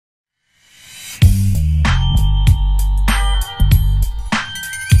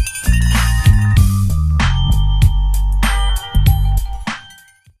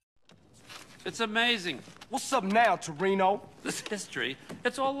amazing. What's up now, Torino? This history,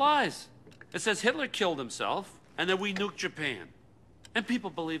 it's all lies. It says Hitler killed himself, and then we nuked Japan. And people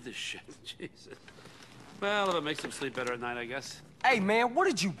believe this shit. Jesus. Well, if it makes them sleep better at night, I guess. Hey, man, what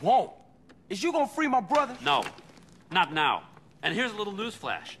did you want? Is you gonna free my brother? No, not now. And here's a little news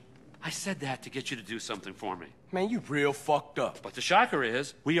flash. I said that to get you to do something for me. Man, you real fucked up. But the shocker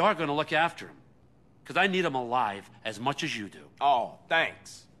is, we are gonna look after him. Because I need him alive as much as you do. Oh,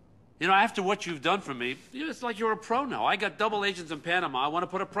 thanks. You know, after what you've done for me, it's like you're a pro now. I got double agents in Panama. I want to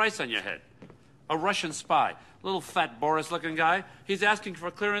put a price on your head. A Russian spy, little fat Boris-looking guy. He's asking for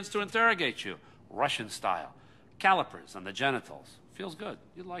clearance to interrogate you. Russian style. Calipers on the genitals. Feels good.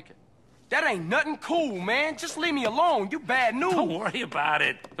 You'd like it. That ain't nothing cool, man. Just leave me alone. You bad news. Don't worry about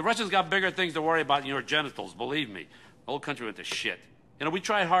it. The Russians got bigger things to worry about than your genitals, believe me. The whole country went to shit. You know, we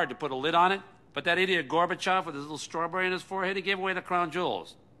tried hard to put a lid on it, but that idiot Gorbachev with his little strawberry in his forehead, he gave away the crown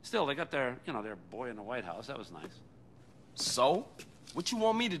jewels. Still, they got their, their boy in the White House. That was nice. So? What you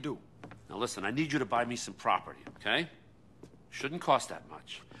want me to do? Now listen, I need you to buy me some property, okay? Shouldn't cost that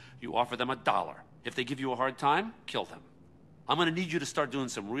much. You offer them $1. If they give you a hard time, kill them. I'm gonna need you to start doing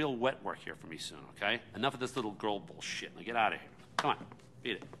some real wet work here for me soon, okay? Enough of this little girl bullshit. Now get out of here. Come on,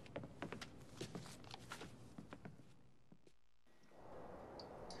 beat it.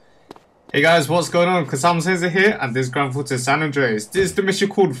 Hey guys, what's going on? Kasam Sensei here, and this is Grand Theft Auto San Andreas. This is the mission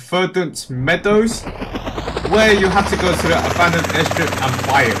called Verdant Meadows, where you have to go to the abandoned airstrip and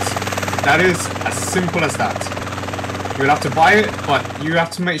buy it. That is as simple as that. You'll have to buy it, but you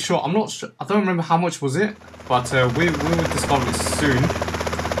have to make sure. I'm not sure. I don't remember how much was it, but we will discover it soon.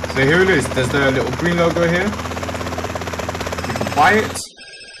 So here it is. There's the little green logo here. You can buy it,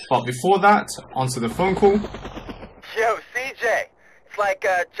 but before that, onto the phone call. Yo, CJ. It's like,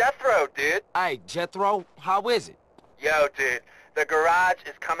 Jethro, dude. Hey, Jethro, how is it? Yo, dude, the garage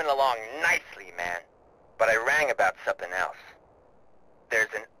is coming along nicely, man. But I rang about something else. There's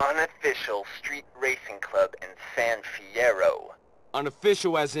an unofficial street racing club in San Fierro.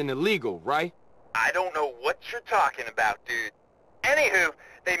 Unofficial as in illegal, right? I don't know what you're talking about, dude. Anywho,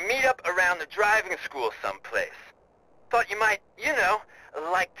 they meet up around the driving school someplace. Thought you might,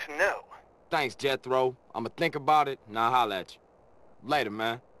 like to know. Thanks, Jethro. I'ma think about it, and I'll holler at you. Later,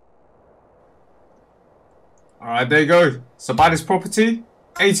 man. Alright, there you go. So buy this property,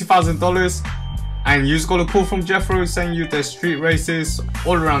 $80,000, and you just got a call from Jethro saying you there's street races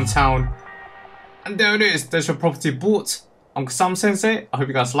all around town. And there it is, there's your property bought. I'm Kasam Sensei. I hope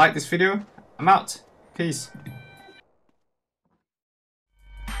you guys like this video. I'm out. Peace.